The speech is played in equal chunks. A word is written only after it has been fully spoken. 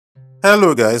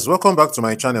Hello guys, welcome back to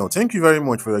my channel. Thank you very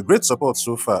much for your great support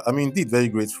so far. I'm indeed very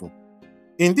grateful.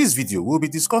 In this video, we'll be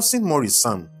discussing Maurice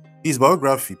Sam, his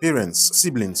biography, parents,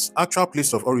 siblings, actual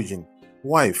place of origin,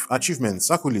 wife,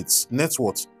 achievements, accolades, net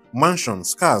worth,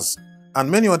 mansions, cars, and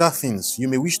many other things you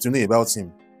may wish to know about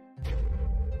him.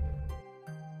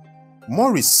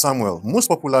 Maurice Samuel, most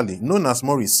popularly known as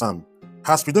Maurice Sam,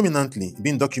 has predominantly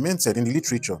been documented in the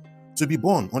literature to be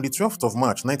born on the 12th of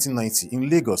March 1990 in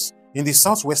Lagos, in the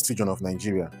southwest region of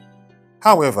Nigeria.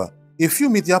 However, a few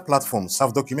media platforms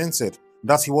have documented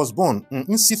that he was born in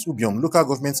Nsit Ubiom local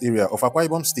government area of Akwa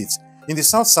Ibom State in the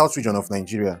south-south region of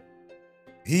Nigeria.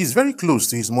 He is very close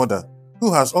to his mother,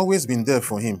 who has always been there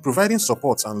for him, providing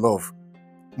support and love.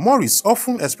 Maurice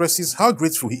often expresses how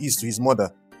grateful he is to his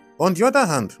mother. On the other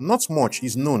hand, not much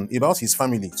is known about his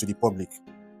family to the public.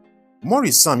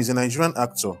 Maurice Sam is a Nigerian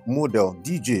actor, model,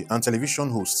 DJ, and television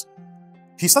host.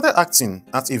 He started acting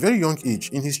at a very young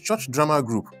age in his church drama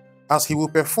group, as he will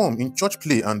perform in church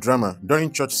play and drama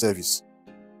during church service.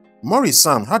 Maurice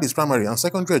Sam had his primary and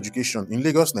secondary education in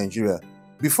Lagos, Nigeria,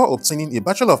 before obtaining a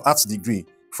Bachelor of Arts degree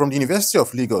from the University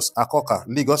of Lagos, Akoka,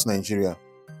 Lagos, Nigeria.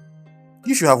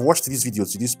 If you have watched this video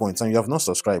to this point and you have not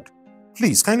subscribed,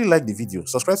 please kindly like the video,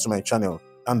 subscribe to my channel,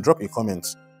 and drop a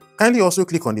comment. Kindly also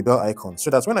click on the bell icon so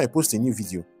that when I post a new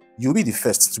video, you'll be the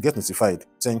first to get notified.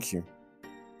 Thank you.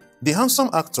 The handsome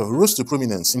actor rose to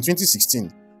prominence in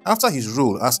 2016 after his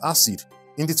role as Acid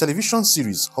in the television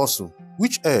series Hustle,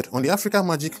 which aired on the Africa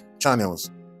Magic channels.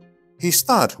 He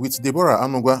starred with Deborah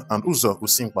Anogwa and Uzo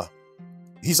Usimpa.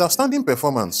 His outstanding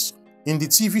performance in the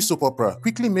TV soap opera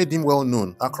quickly made him well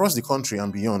known across the country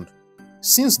and beyond.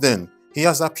 Since then, he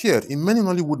has appeared in many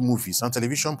Nollywood movies and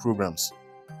television programs.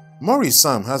 Maurice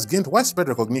Sam has gained widespread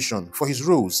recognition for his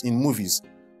roles in movies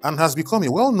and has become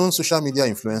a well-known social media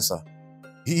influencer.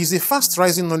 He is a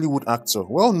fast-rising Nollywood actor,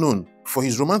 well known for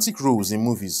his romantic roles in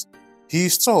movies. He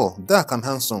is tall, dark and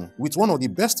handsome, with one of the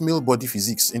best male body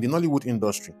physiques in the Nollywood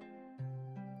industry.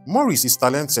 Maurice is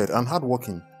talented and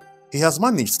hardworking. He has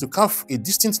managed to carve a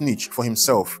distinct niche for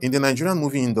himself in the Nigerian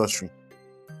movie industry.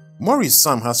 Maurice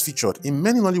Sam has featured in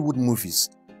many Nollywood movies,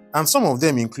 and some of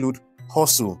them include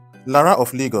Hustle, Lara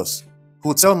of Lagos,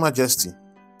 Hotel Majesty,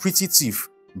 Pretty Thief,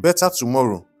 Better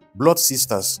Tomorrow, Blood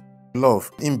Sisters, Love,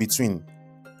 In Between,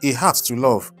 A Heart to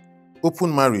Love,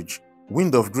 Open Marriage,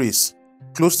 Wind of Grace,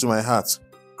 Close to My Heart,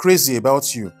 Crazy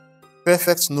About You,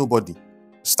 Perfect Nobody,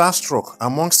 Starstruck,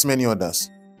 amongst many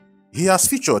others. He has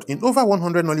featured in over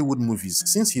 100 Nollywood movies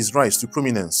since his rise to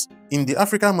prominence in the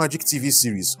Africa Magic TV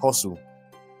series Hustle.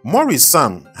 Maurice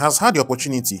Sam has had the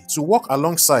opportunity to work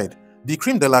alongside the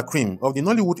cream de la cream of the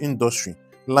Nollywood industry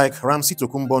like Ramsey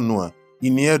Tokumbo Noah,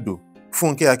 Iniedo,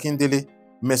 Funke Akindele,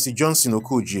 Mercy Johnson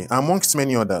Okoje, amongst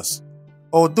many others.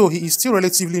 Although he is still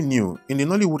relatively new in the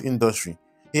Nollywood industry,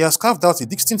 he has carved out a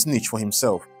distinct niche for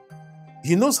himself.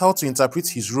 He knows how to interpret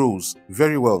his roles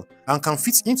very well and can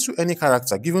fit into any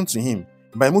character given to him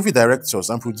by movie directors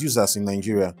and producers in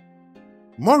Nigeria.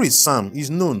 Maurice Sam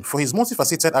is known for his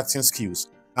multifaceted acting skills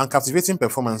and captivating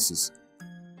performances.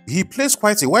 He plays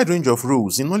quite a wide range of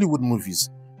roles in Nollywood movies,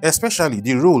 especially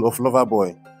the role of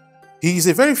Loverboy. He is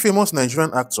a very famous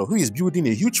Nigerian actor who is building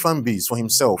a huge fan base for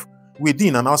himself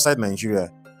within and outside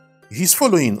Nigeria. His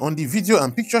following on the video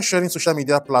and picture sharing social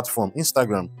media platform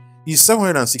Instagram is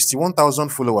 761,000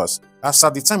 followers as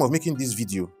at the time of making this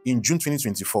video in June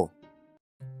 2024.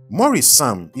 Maurice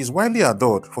Sam is widely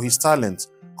adored for his talent,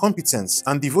 competence,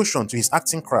 and devotion to his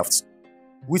acting craft.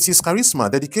 With his charisma,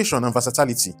 dedication, and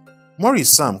versatility, Maurice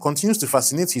Sam continues to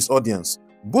fascinate his audience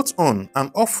both on and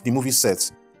off the movie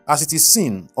set, as it is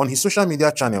seen on his social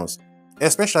media channels,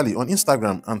 especially on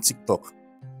Instagram and TikTok.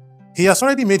 He has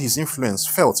already made his influence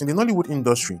felt in the Nollywood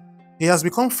industry. He has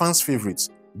become fans' favorites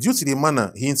due to the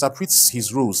manner he interprets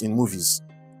his roles in movies.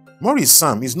 Maurice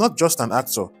Sam is not just an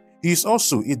actor, he is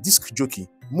also a disc jockey,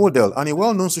 model, and a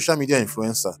well-known social media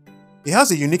influencer. He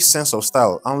has a unique sense of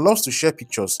style and loves to share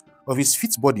pictures of his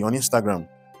fit body on Instagram,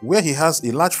 where he has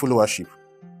a large followership.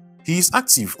 He is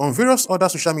active on various other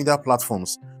social media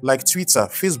platforms like Twitter,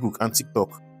 Facebook, and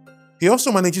TikTok. He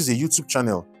also manages a YouTube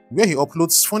channel where he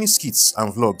uploads funny skits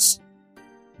and vlogs.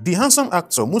 The handsome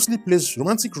actor mostly plays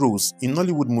romantic roles in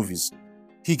Nollywood movies.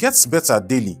 He gets better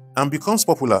daily and becomes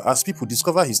popular as people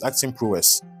discover his acting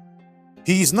prowess.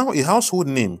 He is now a household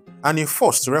name and a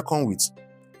force to reckon with.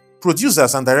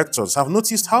 Producers and directors have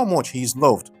noticed how much he is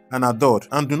loved and adored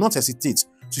and do not hesitate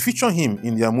to feature him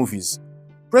in their movies.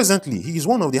 Presently, he is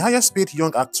one of the highest paid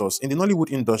young actors in the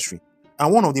Nollywood industry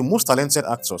and one of the most talented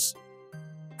actors.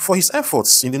 For his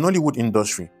efforts in the Nollywood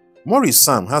industry, Maurice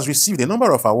Sam has received a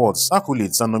number of awards,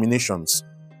 accolades, and nominations.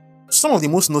 Some of the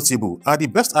most notable are the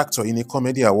Best Actor in a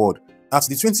Comedy Award at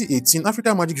the 2018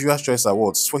 Africa Magic Viewers' Choice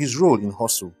Awards for his role in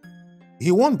Hustle.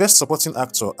 He won Best Supporting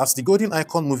Actor at the Golden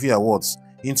Icon Movie Awards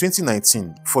in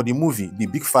 2019 for the movie The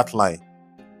Big Fat Lie.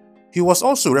 He was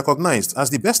also recognized as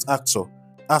the Best Actor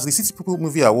at the City People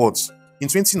Movie Awards in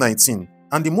 2019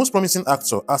 and the Most Promising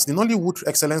Actor at the Nollywood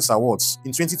Excellence Awards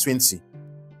in 2020.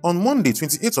 On Monday,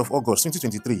 28th of August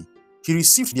 2023, he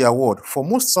received the award for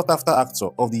Most Sought After Actor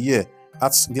of the Year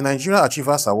at the Nigeria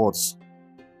Achievers Awards.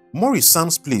 Maurice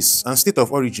Sam's place and state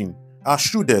of origin are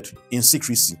shrouded in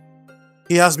secrecy.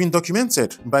 He has been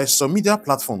documented by some media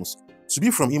platforms to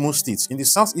be from Imo State in the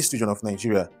southeast region of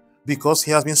Nigeria because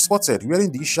he has been spotted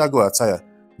wearing the Ishago attire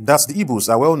that the Igbos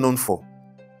are well known for.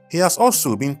 He has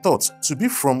also been thought to be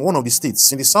from one of the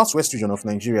states in the southwest region of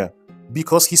Nigeria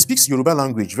because he speaks Yoruba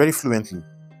language very fluently.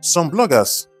 Some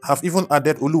bloggers have even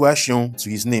added Oluwaseun to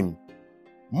his name.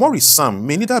 Maurice Sam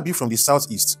may neither be from the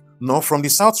southeast nor from the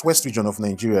southwest region of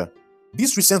Nigeria.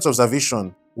 This recent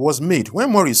observation was made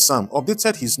when Maurice Sam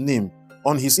updated his name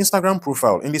on his Instagram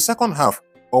profile in the second half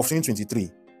of 2023.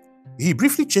 He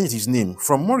briefly changed his name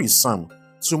from Maurice Sam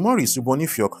to Maurice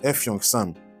Ubonifiok Effiong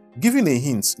Sam, giving a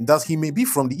hint that he may be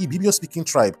from the Ibibio-speaking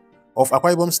tribe of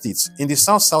Akwa Ibom State in the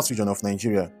south-south region of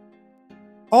Nigeria.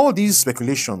 All these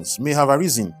speculations may have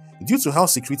arisen due to how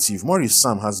secretive Maurice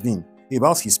Sam has been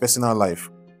about his personal life.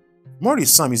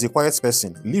 Maurice Sam is a quiet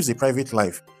person, lives a private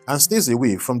life, and stays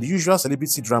away from the usual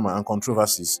celebrity drama and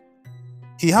controversies.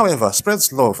 He, however,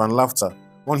 spreads love and laughter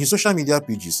on his social media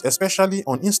pages, especially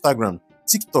on Instagram,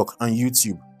 TikTok, and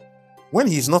YouTube. When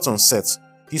he is not on set,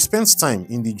 he spends time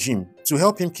in the gym to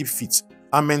help him keep fit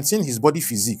and maintain his body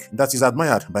physique that is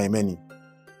admired by many.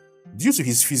 Due to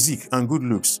his physique and good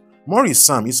looks, Maurice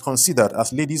Sam is considered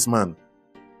as ladies' man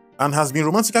and has been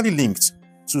romantically linked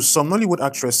to some Nollywood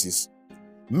actresses.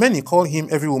 Many call him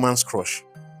every woman's crush.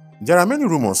 There are many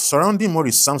rumors surrounding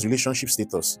Maurice Sam's relationship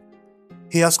status.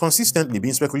 He has consistently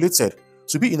been speculated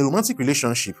to be in a romantic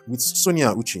relationship with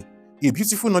Sonia Uche, a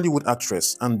beautiful Nollywood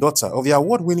actress and daughter of the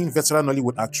award-winning veteran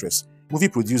Nollywood actress, movie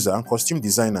producer and costume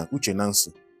designer Uche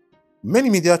Nancy. Many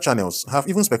media channels have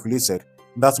even speculated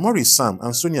that Maurice Sam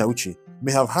and Sonia Uche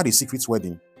may have had a secret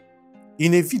wedding.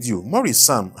 In a video, Maurice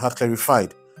Sam had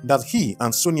clarified that he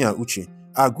and Sonia Uche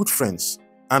are good friends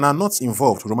and are not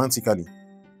involved romantically.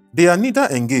 They are neither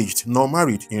engaged nor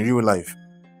married in real life.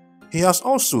 He has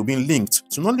also been linked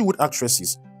to Nollywood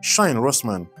actresses Shine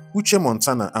Rossman, Uche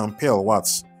Montana, and Pearl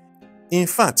Watts. In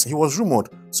fact, he was rumored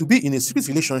to be in a secret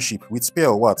relationship with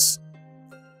Pearl Watts.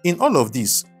 In all of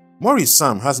this, Maurice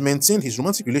Sam has maintained his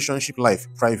romantic relationship life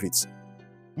private.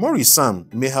 Maurice Sam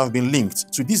may have been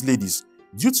linked to these ladies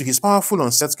due to his powerful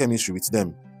on-set chemistry with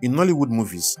them in Nollywood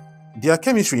movies. Their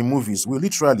chemistry in movies will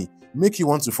literally make you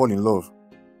want to fall in love.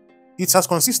 It has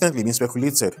consistently been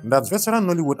speculated that veteran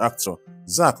Nollywood actor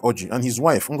Zach Orji and his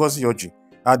wife Ngozi Orji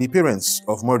are the parents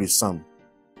of Maurice Sam.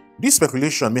 This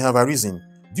speculation may have arisen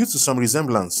due to some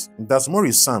resemblance that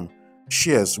Maurice Sam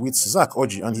shares with Zach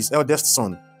Orji and his eldest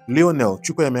son, Lionel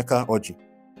Chukwuemeka Orji.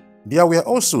 There were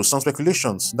also some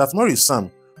speculations that Maurice Sam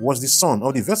was the son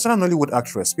of the veteran Nollywood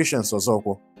actress Patience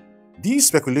Ozokwo. These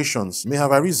speculations may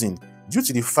have arisen due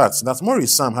to the fact that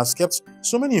Maurice Sam has kept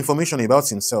so many information about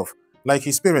himself, like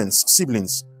his parents,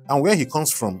 siblings, and where he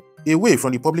comes from, away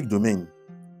from the public domain.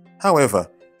 However,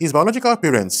 his biological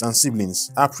parents and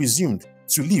siblings are presumed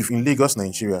to live in Lagos,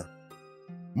 Nigeria.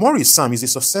 Maurice Sam is a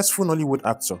successful Nollywood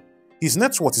actor. His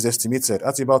net worth is estimated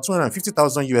at about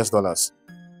 $250,000.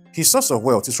 His source of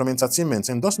wealth is from entertainment,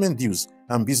 endorsement deals,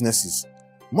 and businesses.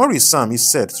 Maurice Sam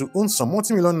is said to own some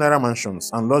multi-million naira mansions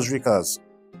and luxury cars.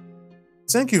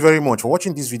 Thank you very much for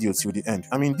watching this video till the end.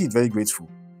 I'm indeed very grateful.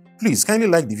 Please kindly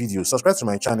like the video, subscribe to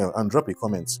my channel, and drop a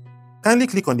comment. Kindly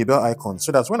click on the bell icon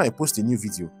so that when I post a new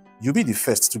video, you'll be the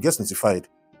first to get notified.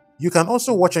 You can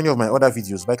also watch any of my other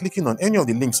videos by clicking on any of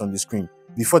the links on the screen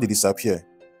before they disappear.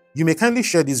 You may kindly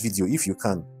share this video if you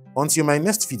can. Until my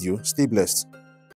next video, stay blessed.